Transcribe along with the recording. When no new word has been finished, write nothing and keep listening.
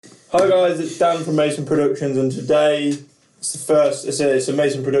Hi guys, it's Dan from Mason Productions, and today it's a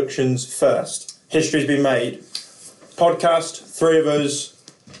Mason Productions first. History's been made. Podcast, three of us,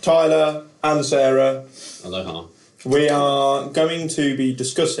 Tyler and Sarah. Aloha. We are going to be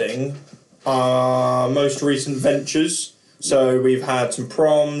discussing our most recent ventures. So we've had some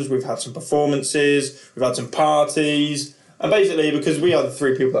proms, we've had some performances, we've had some parties, and basically because we are the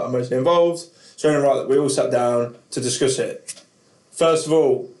three people that are mostly involved, it's only right that we all sat down to discuss it. First of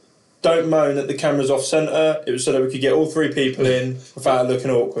all, don't moan that the camera's off centre. It was so that we could get all three people in without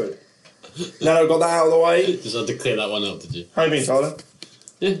looking awkward. Now that I've got that out of the way. Just had to clear that one up, did you? How you been, Tyler?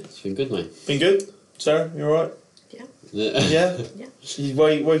 Yeah, it's been good, mate. Been good? Sarah, you alright? Yeah. Yeah? Yeah. You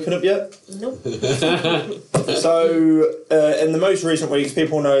woken up yet? Nope. So, in the most recent weeks,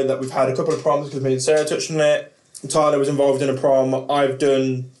 people know that we've had a couple of proms because me and Sarah touched on it. Tyler was involved in a prom. I've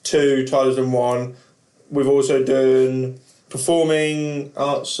done 2, Tyler's done 1. We've also done Performing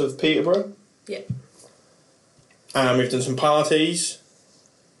Arts of Peterborough. Yeah. And we've done some parties.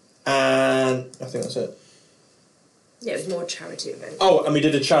 And I think that's it. Yeah, it was more a charity event. Oh, and we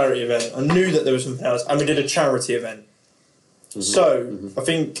did a charity event. I knew that there was something else. And we did a charity event. Mm-hmm. So, I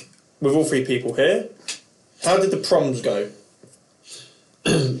think with all three people here, how did the proms go?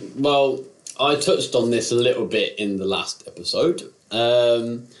 Well, I touched on this a little bit in the last episode.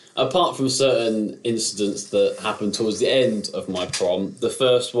 Apart from certain incidents that happened towards the end of my prom, the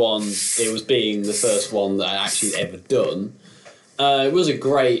first one, it was being the first one that I actually ever done. It was a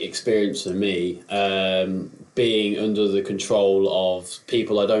great experience for me, being under the control of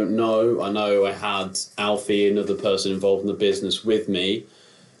people I don't know. I know I had Alfie, another person involved in the business, with me,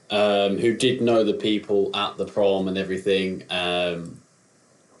 who did know the people at the prom and everything.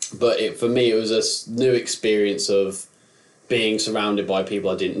 But for me, it was a new experience of being surrounded by people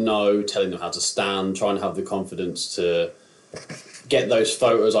I didn't know, telling them how to stand, trying to have the confidence to get those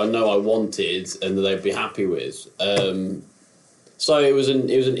photos I know I wanted and that they'd be happy with. So it was an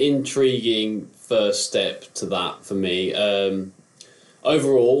intriguing first step to that for me.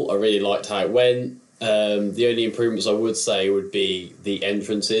 Overall, I really liked how it went. The only improvements I would say would be the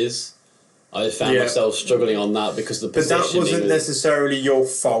entrances. I found myself struggling on that because the positioning. But that wasn't necessarily your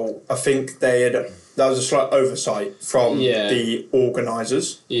fault. I think that was a slight oversight from the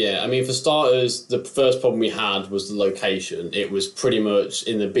organisers. Yeah, I mean, for starters, the first problem we had was the location. It was pretty much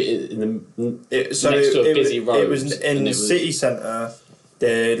in the next to a busy road. It was in the city centre.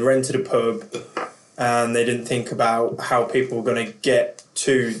 They'd rented a pub, and they didn't think about how people were going to get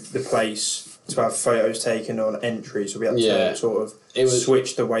to the place to have photos taken on entry. So we had to sort of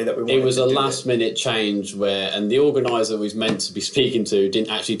switch the way that we wanted. It was a last-minute change and the organiser we was meant to be speaking to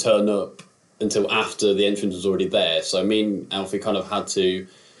didn't actually turn up until after the entrance was already there. So me and Alfie kind of had to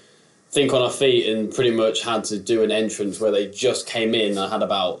think on our feet and pretty much had to do an entrance where they just came in. I had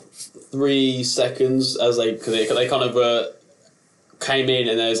about 3 seconds because they kind of came in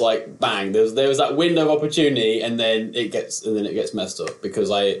and there was like bang. There was that window of opportunity and then it gets messed up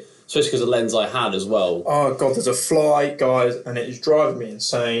especially because the lens I had as well. Oh God, there's a fly, guys, and it is driving me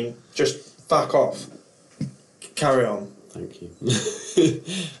insane. Just fuck off. Carry on. Thank you.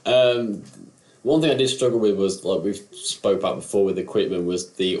 One thing I did struggle with was, like we've spoke about before with equipment,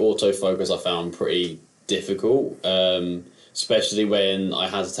 was the autofocus. I found pretty difficult, especially when I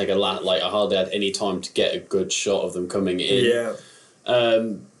had to take I hardly had any time to get a good shot of them coming in. Yeah.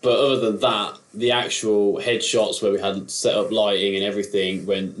 But other than that, the actual headshots where we had set up lighting and everything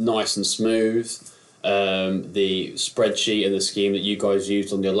went nice and smooth. The spreadsheet and the scheme that you guys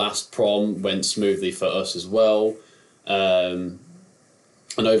used on your last prom went smoothly for us as well.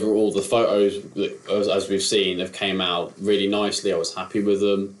 And overall, the photos, as we've seen, have came out really nicely. I was happy with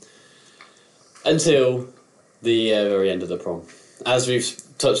them until the very end of the prom. As we've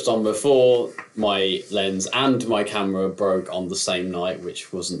touched on before, my lens and my camera broke on the same night,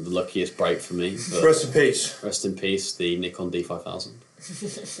 which wasn't the luckiest break for me. But rest in peace. Rest in peace, the Nikon D5000.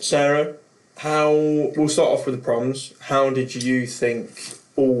 Sarah, we'll start off with the proms. How did you think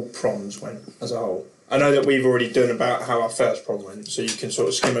all proms went as a whole? I know that we've already done about how our first prom went, so you can sort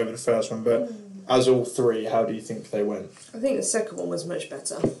of skim over the first one, but as all three, how do you think they went? I think the second one was much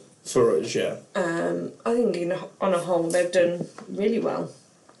better. For us, yeah. I think on a whole, they've done really well.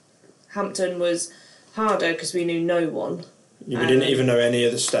 Hampton was harder because we knew no one. We didn't even know any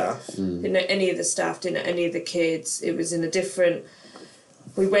of the staff. Didn't know any of the staff, didn't know any of the kids. It was in a different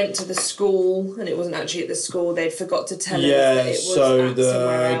we went to the school and it wasn't actually at the school. They'd forgot to tell us that it was so at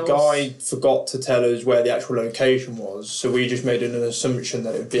somewhere the else. guy forgot to tell us where the actual location was, so we just made an assumption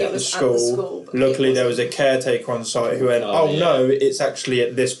that it would be at the school. But Luckily, there was a caretaker on site who went, "Oh, no, it's actually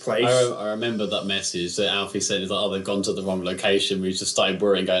at this place." I remember that message that Alfie said, "Oh, they've gone to the wrong location." We just started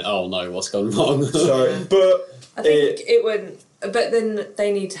worrying, going, "Oh no, what's gone wrong?" So, but I think it went. But then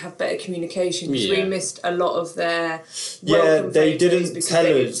they need to have better communication because we missed a lot of their welcome they photos didn't because tell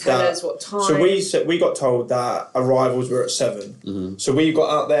they us didn't tell that. us what time. So we got told that arrivals were at 7. Mm-hmm. So we got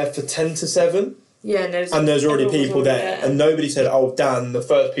out there for 10 to 7. Yeah, and there's already everyone was people there, and nobody said, "Oh, Dan, the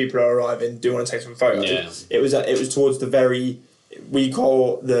first people are arriving. Do you want to take some photos?" Yeah. It was towards the very, we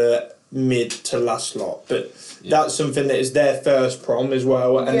call the mid to last lot, but that's something that is their first prom as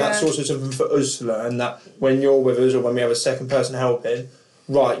well, and that's also something for us to learn, that when you're with us or when we have a second person helping,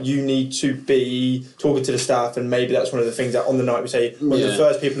 right, you need to be talking to the staff, and maybe that's one of the things that on the night we say, when the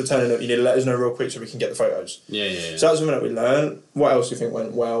first people are turning up, you need to let us know real quick so we can get the photos. Yeah. So that's something that we learned. What else do you think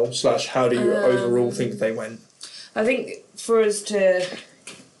went well, / how do you overall think they went? I think for us to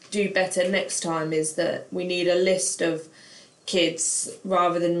do better next time is that we need a list of kids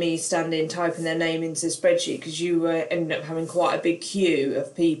rather than me standing typing their name into a spreadsheet, because you ended up having quite a big queue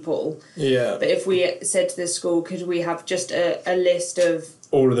of people. Yeah. But if we said to the school, could we have just a list of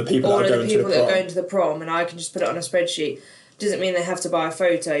all of the people that are going to the prom, and I can just put it on a spreadsheet. Doesn't mean they have to buy a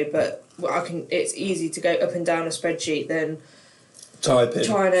photo, but it's easy to go up and down a spreadsheet than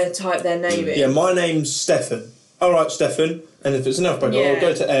trying to type their name in. Yeah, my name's Stefan. All right, Stefan. And if it's enough, I'll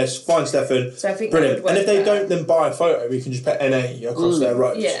go to S, find Stefan. So I think brilliant. And if they don't then buy a photo, we can just put NA across their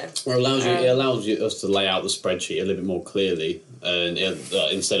rows. Yeah. Well, it allows us to lay out the spreadsheet a little bit more clearly, and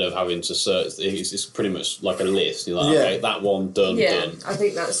instead of having to search, it's pretty much like a list. You're like, okay, that one done. I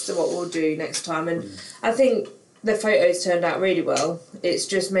think that's what we'll do next time, and I think the photos turned out really well. It's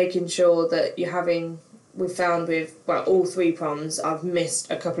just making sure that you're having. We found with all 3 proms, I've missed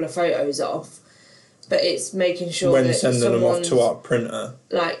a couple of photos off. But it's making sure when that sending them off to our printer,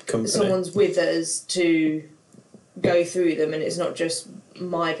 company. Someone's with us to go through them, and it's not just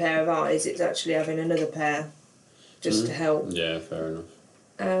my pair of eyes. It's actually having another pair just to help. Yeah, fair enough.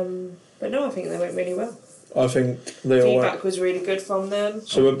 But no, I think they went really well. I think they all feedback was really good from them.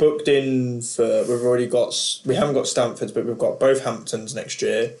 So we're booked in for. We haven't got Stamford's, but we've got both Hamptons next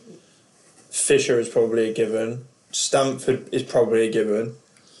year. Fisher is probably a given. Stamford is probably a given.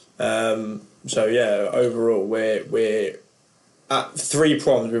 So yeah, overall we're at 3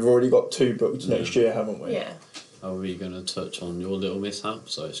 proms. We've already got 2 booked next year, haven't we? Yeah. Are we going to touch on your little mishap,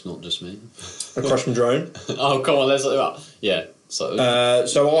 so it's not just me? A crash from drone. Oh, come on, let's yeah.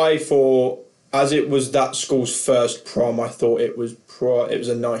 So I thought, as it was that school's first prom, I thought it was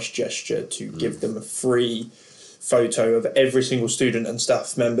a nice gesture to give them a free photo of every single student and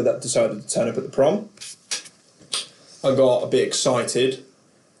staff member that decided to turn up at the prom. I got a bit excited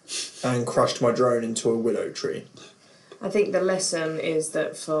and crashed my drone into a willow tree. I think the lesson is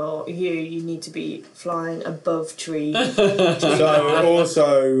that for you need to be flying above trees. So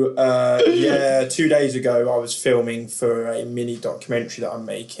also, 2 days ago I was filming for a mini documentary that I'm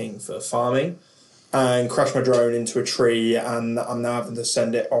making for farming, and crashed my drone into a tree, and I'm now having to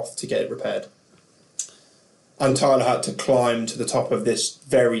send it off to get it repaired. And Tyler had to climb to the top of this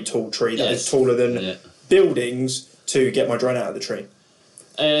very tall tree that is taller than buildings to get my drone out of the tree.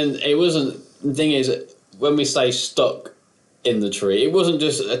 And it wasn't, the thing is, when we say stuck in the tree, it wasn't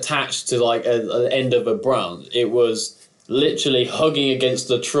just attached to like an end of a branch. It was literally hugging against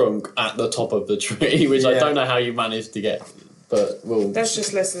the trunk at the top of the tree, which I don't know how you managed to get. But that's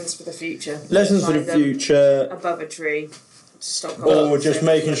just lessons for the future. Lessons for the future. Above a tree. Stop. Or just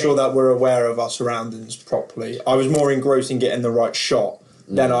making sure that we're aware of our surroundings properly. I was more engrossed in getting the right shot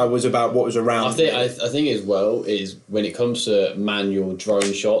than I was about what was around me. I think as well is when it comes to manual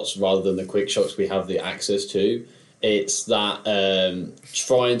drone shots rather than the quick shots we have the access to, it's that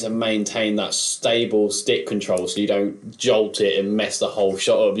trying to maintain that stable stick control so you don't jolt it and mess the whole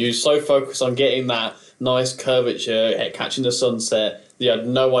shot up. You're so focused on getting that nice curvature, catching the sunset, you had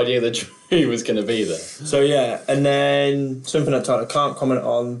no idea the tree was going to be there. So yeah, and then something that I can't comment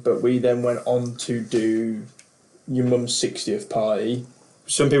on, but we then went on to do your mum's 60th party.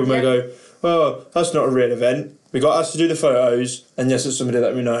 Some people may go, well, that's not a real event. We got asked to do the photos, and yes, it's somebody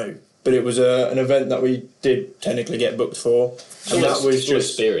that we know. But it was an event that we did technically get booked for. And that was just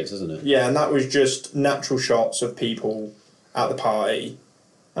experience, isn't it? Yeah, and that was just natural shots of people at the party.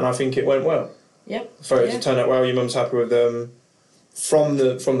 And I think it went well. Yep. The photos turned out well, your mum's happy with them. From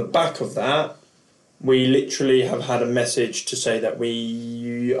the back of that, we literally have had a message to say that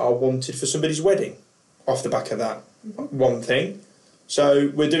we are wanted for somebody's wedding off the back of that one thing.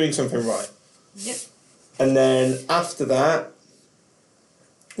 So we're doing something right. Yep. And then after that,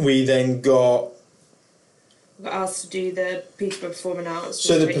 we then got asked to do the Peterborough Performing Arts.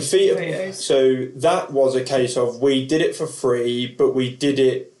 so that was a case of we did it for free, but we did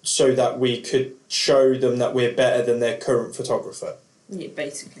it so that we could show them that we're better than their current photographer. Yeah,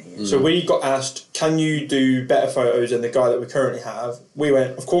 basically. Yeah. So we got asked, can you do better photos than the guy that we currently have? We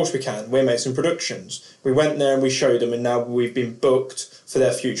went, of course we can. We're Mason Productions. We went there and we showed them, and now we've been booked for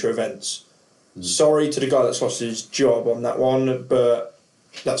their future events. Sorry to the guy that's lost his job on that one, but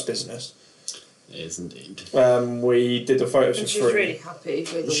that's business. It is indeed. We did the photos for free. She was really happy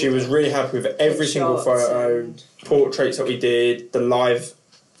with She was really happy with every single photo, portraits that we did, the live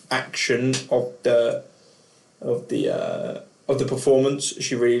action of the performance.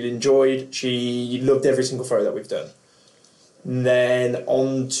 She really enjoyed. She loved every single photo that we've done. And then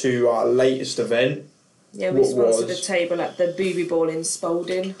on to our latest event. Yeah, we sponsored a table at the Booby Ball in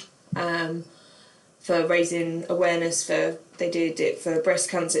Spalding for raising awareness for. They did it for breast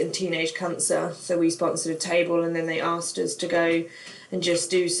cancer and teenage cancer. So we sponsored a table, and then they asked us to go and just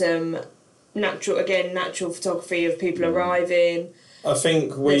do some natural photography of people arriving. I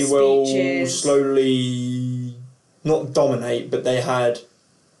think we will slowly not dominate, but they had a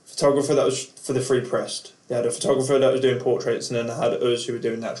photographer that was for the Free Press. They had a photographer that was doing portraits, and then they had us who were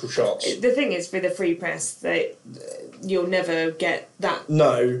doing natural shots. The thing is, with the Free Press, you'll never get that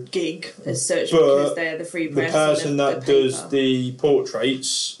gig as such because they're the Free Press. The person that does the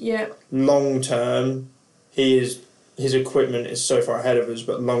portraits, long term, his equipment is so far ahead of us,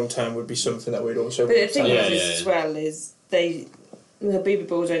 but long term would be something that we'd also. But the thing is, as well, is the Booby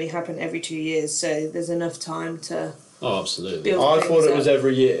Balls only happen every 2 years, so there's enough time to. Oh, absolutely. I thought it was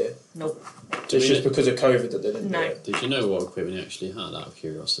every year. Nope. It's just because of COVID that they didn't do it. Did you know what equipment he actually had, out of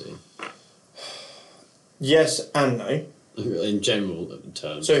curiosity? Yes and no. In general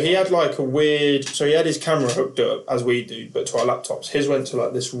terms. So he had like a weird... So he had his camera hooked up, as we do, but to our laptops. His went to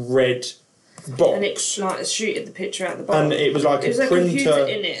like this red box. And it's like shooted the picture out the bottom. And it was like a printer... computer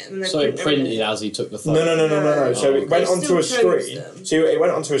in it. And so it printed as he took the photo? No. So it went onto a screen. So it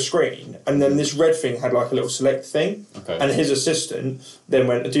went onto a screen, and then this red thing had like a little select thing. Okay. And his assistant then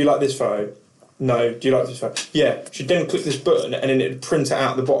went, do you like this photo? No. Do you like this photo? Yeah. She'd then click this button, and then it'd print it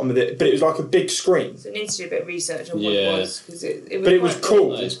out at the bottom of it. But it was like a big screen. So it needs to do a bit of research on what it was. Cause it was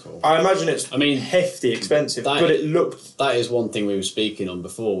cool. That is cool. I imagine it's hefty expensive, but it looked... That is one thing we were speaking on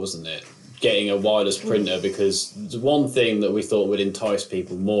before, wasn't it? Getting a wireless printer, because the one thing that we thought would entice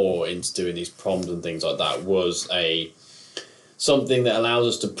people more into doing these proms and things like that was something that allows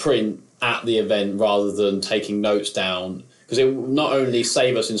us to print at the event rather than taking notes down, because it will not only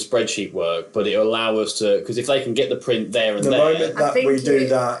save us in spreadsheet work, but it will allow us to, because if they can get the print there and the moment that we do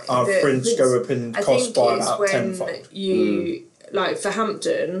that, our prints go up in cost by about tenfold. Like for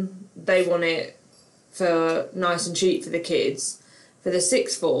Hampton, they want it for nice and cheap for the kids. For the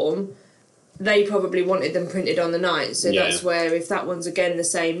sixth form, they probably wanted them printed on the night, so that's where, if that one's again the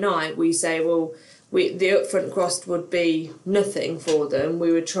same night, we say, well, the upfront cost would be nothing for them.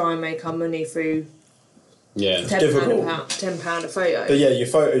 We would try and make our money through £10 a photo. But yeah, your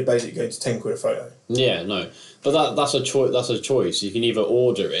photo is basically going to £10 a photo. Yeah, no, but that's a choice. That's a choice. You can either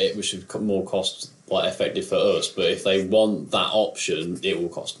order it, which is more cost effective for us, but if they want that option, it will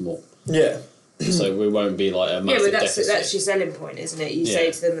cost more. Yeah. So we won't be like a massive deficit. That's your selling point, isn't it? You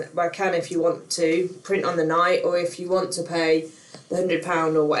say to them, I can if you want to print on the night, or if you want to pay the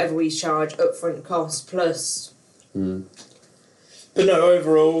 £100 or whatever we charge upfront cost plus. But no,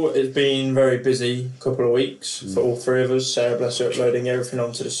 overall it's been very busy couple of weeks for all three of us. Sarah, bless her, uploading everything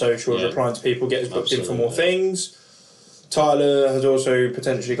onto the socials, replying to people, getting us booked in for more things. Tyler has also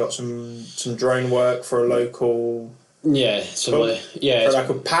potentially got some drone work for a local for like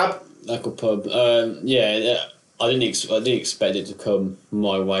a pub. Local pub. I didn't expect it to come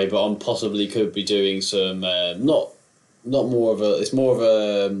my way, but I possibly could be doing some not more of a. It's more of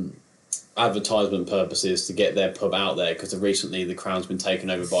a advertisement purposes to get their pub out there, because recently the Crown's been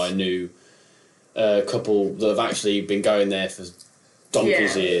taken over by a new couple that have actually been going there for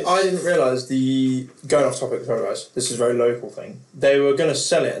donkey's years. I didn't realise going off topic, sorry guys, this is a very local thing. They were going to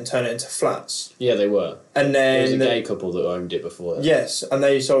sell it and turn it into flats. Yeah, they were. And then there was a gay couple that owned it before that. Yes, and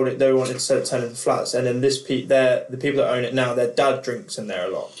they sold it. They wanted to sell it, turn it into flats. And then the people that own it now, their dad drinks in there a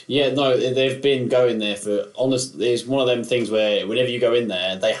lot. Yeah, no, they've been going there for. Honestly, it's one of them things where whenever you go in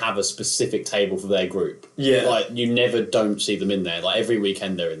there, they have a specific table for their group. Yeah, like you never don't see them in there. Like every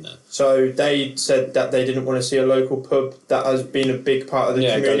weekend they're in there. So they said that they didn't want to see a local pub that has been a big part of the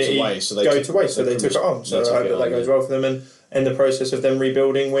community go to waste. So they took it on. So I hope that goes well for them. And in the process of them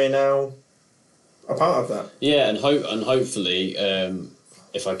rebuilding, we're now a part of that. Yeah, and hopefully,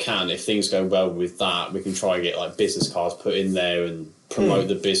 if things go well with that, we can try and get like business cards put in there and promote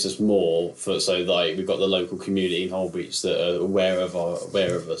the business more. So like we've got the local community in Holbeach that are aware of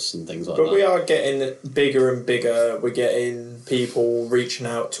us and things like that. But we are getting bigger and bigger. We're getting people reaching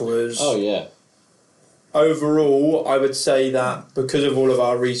out to us. Oh yeah. Overall, I would say that because of all of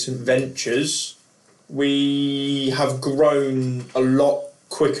our recent ventures, we have grown a lot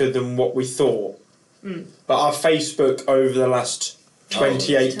quicker than what we thought. But our Facebook over the last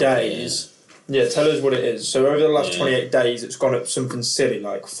 28 days... Yeah, tell us what it is. So over the last 28 days, it's gone up something silly,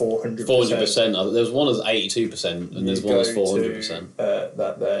 like 400%. 400%. There's one that's 82% and there's one that's 400%.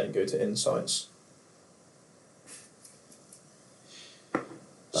 That there, and go to Insights.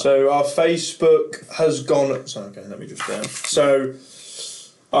 So our Facebook has gone up... Sorry, okay, let me just go. So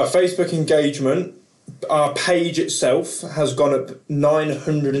our Facebook engagement, our page itself has gone up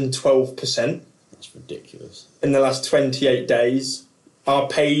 912%. That's ridiculous. In the last 28 days. Our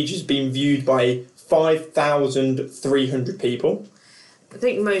page has been viewed by 5,300 people. I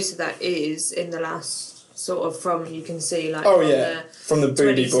think most of that is in the last sort of from, you can see, like from the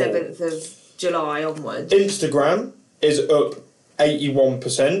booty ball. 27th of July onwards. Instagram is up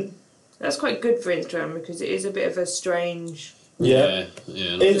 81%. That's quite good for Instagram because it is a bit of a strange... Yeah.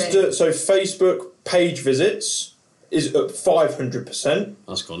 So Facebook page visits is up 500%.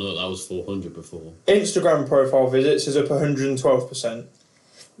 That's gone up. That was 400 before. Instagram profile visits is up 112%.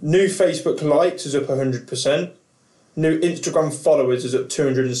 New Facebook likes is up 100%. New Instagram followers is up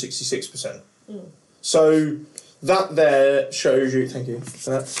 266%. So that there shows you... Thank you for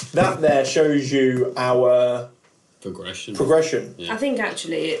that. That there shows you our... Progression. Yeah. I think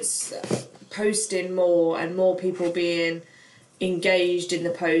actually it's posting more and more people being engaged in the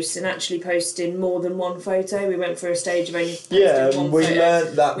posts and actually posting more than one photo. We went through a stage of only posting one we photo.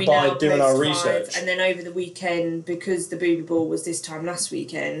 learned that We by now doing our post research. 5, and then over the weekend, because the booby ball was this time last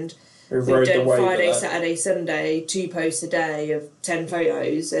weekend, We've we've rode the done wave Friday, of that. Saturday, Sunday, 2 posts a day of 10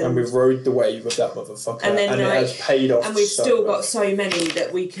 photos. And we've rode the wave of that motherfucker. And then, it has paid off. And we've so still much. got so many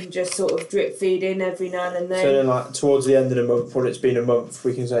that we can just sort of drip feed in every now and then. So then, like, towards the end of the month, when it's been a month,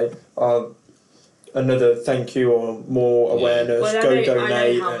 we can say, another thank you or more awareness, well, donate. I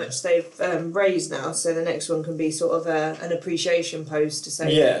know how much they've raised now, so the next one can be sort of an appreciation post to say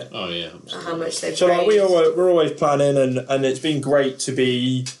how much they've so raised. like we're always planning, and it's been great to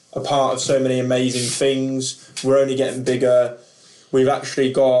be a part of so many amazing things. We're only getting bigger. We've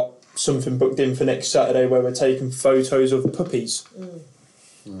actually got something booked in for next Saturday where we're taking photos of puppies.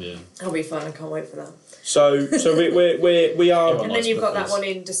 Yeah, that'll be fun. I can't wait for that. So we are. And then you've got that one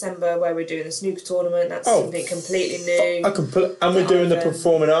in December where we're doing the snooker tournament. That's something completely new. And we're doing the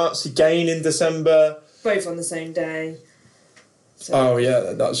performing arts again in December. Both on the same day. So. Oh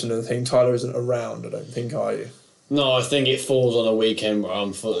yeah, that's another thing. Tyler isn't around, I don't think, are you? No, I think it falls on a weekend where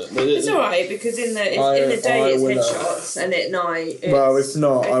I'm full. It's alright because in the day it's headshots and at night. If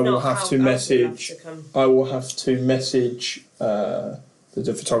not, I will have to message. I will have to message the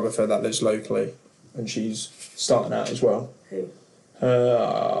photographer that lives locally, and she's starting out as well. Who?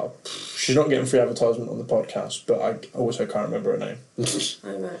 She's not getting free advertisement on the podcast, but I also can't remember her name. Oh,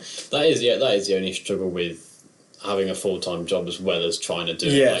 right. That is the only struggle with having a full-time job as well as trying to do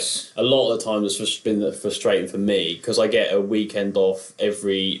it. Yes. Like, a lot of the time it's been frustrating for me because I get a weekend off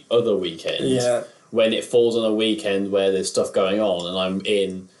every other weekend. Yeah. When it falls on a weekend where there's stuff going on and I'm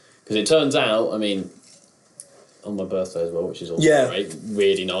in, because it turns out, I mean, on my birthday as well, which is also great,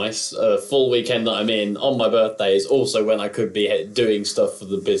 really nice. A full weekend that I'm in on my birthday is also when I could be doing stuff for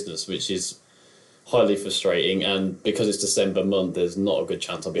the business, which is highly frustrating. And because it's December month, there's not a good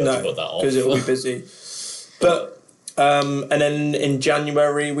chance I'll be able to put that off. Because it'll be busy. But and then in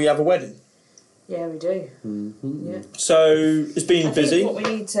January we have a wedding. Yeah, we do. Mm-hmm. Yeah. So it's been busy. What we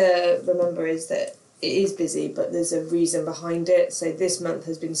need to remember is that it is busy, but there's a reason behind it. So this month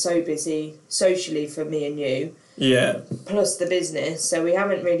has been so busy socially for me and you. Yeah. Plus the business, so we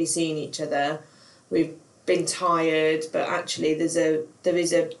haven't really seen each other. We've been tired, but actually there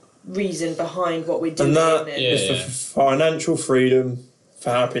is a reason behind what we're doing. And that is for financial freedom,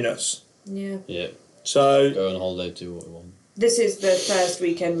 for happiness. Yeah. Yeah. So go on holiday, do what we want. This is the first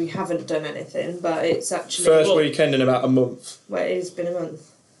weekend we haven't done anything, but it's actually first weekend in about a month. Well, it's been a month.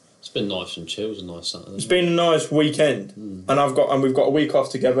 It's been nice and chill. It was a nice Saturday. It's been a nice weekend, and we've got a week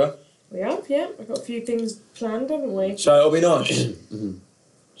off together. We have, yeah. We've got a few things planned, haven't we? So it'll be nice.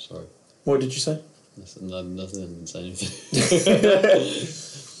 Sorry. What did you say? Nothing. I didn't say anything.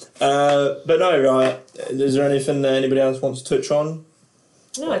 But no, right. Is there anything that anybody else wants to touch on?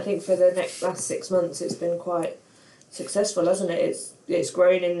 No, I think for the last 6 months it's been quite successful, hasn't it? It's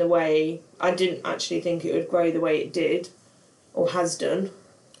grown in the way I didn't actually think it would grow the way it did, or has done.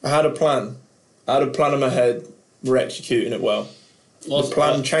 I had a plan. In my head. We're executing it well. The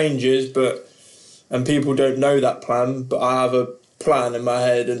plan changes, and people don't know that plan, but I have a plan in my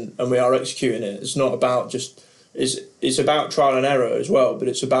head and we are executing it. It's not about just... It's about trial and error as well, but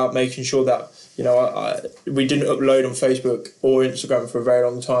it's about making sure that, you know, we didn't upload on Facebook or Instagram for a very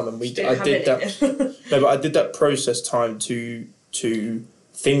long time, and I did that process time to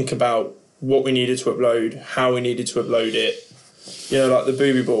think about what we needed to upload, how we needed to upload it. You know, like the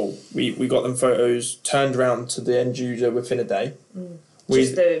booby ball, we got them photos turned around to the end user within a day.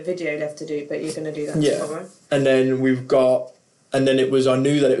 Just the video left to do, but you're going to do that tomorrow. And then I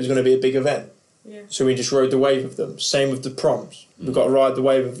knew that it was going to be a big event. Yeah. So we just rode the wave of them. Same with the proms. We've got to ride the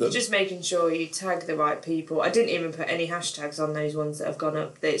wave of them. Just making sure you tag the right people. I didn't even put any hashtags on those ones that have gone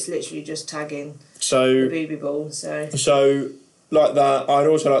up. It's literally just tagging the booby ball. So like that, I'd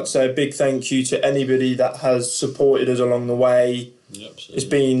also like to say a big thank you to anybody that has supported us along the way. Yep, it's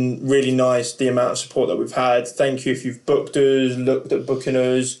been really nice, the amount of support that we've had. Thank you if you've booked us, looked at booking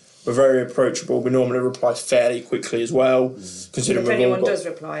us. We're very approachable. We normally reply fairly quickly as well. Considering if anyone does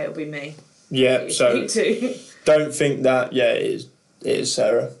reply, it'll be me. Yeah, so don't think that, it is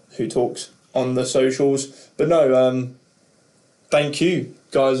Sarah who talks on the socials. But no, thank you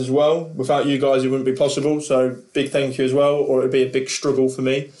guys as well. Without you guys, it wouldn't be possible. So big thank you as well, or it would be a big struggle for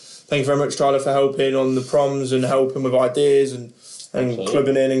me. Thank you very much, Tyler, for helping on the proms and helping with ideas and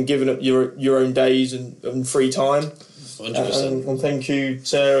clubbing in and giving up your own days and free time. 100%. And thank you,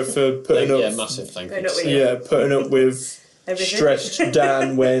 Sarah, for putting up... Yeah, massive thank you. Yeah, putting up with stressed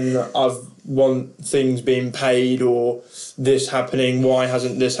Dan when I've want things being paid or this happening, why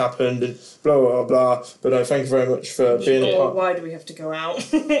hasn't this happened, and blah blah blah. But no, thank you very much for being a part. Why do we have to go out?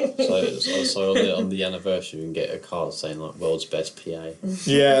 so on the anniversary we can get a card saying like world's best PA.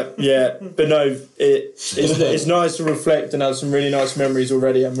 Yeah, but no, it's nice to reflect and have some really nice memories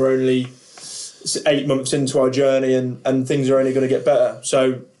already, and we're only 8 months into our journey and things are only going to get better.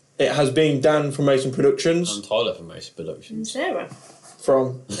 So it has been Dan from Mason Productions and Tyler from Mason Productions. And Sarah.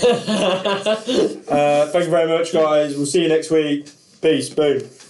 Thank you very much, guys. We'll see you next week. Peace. Boom.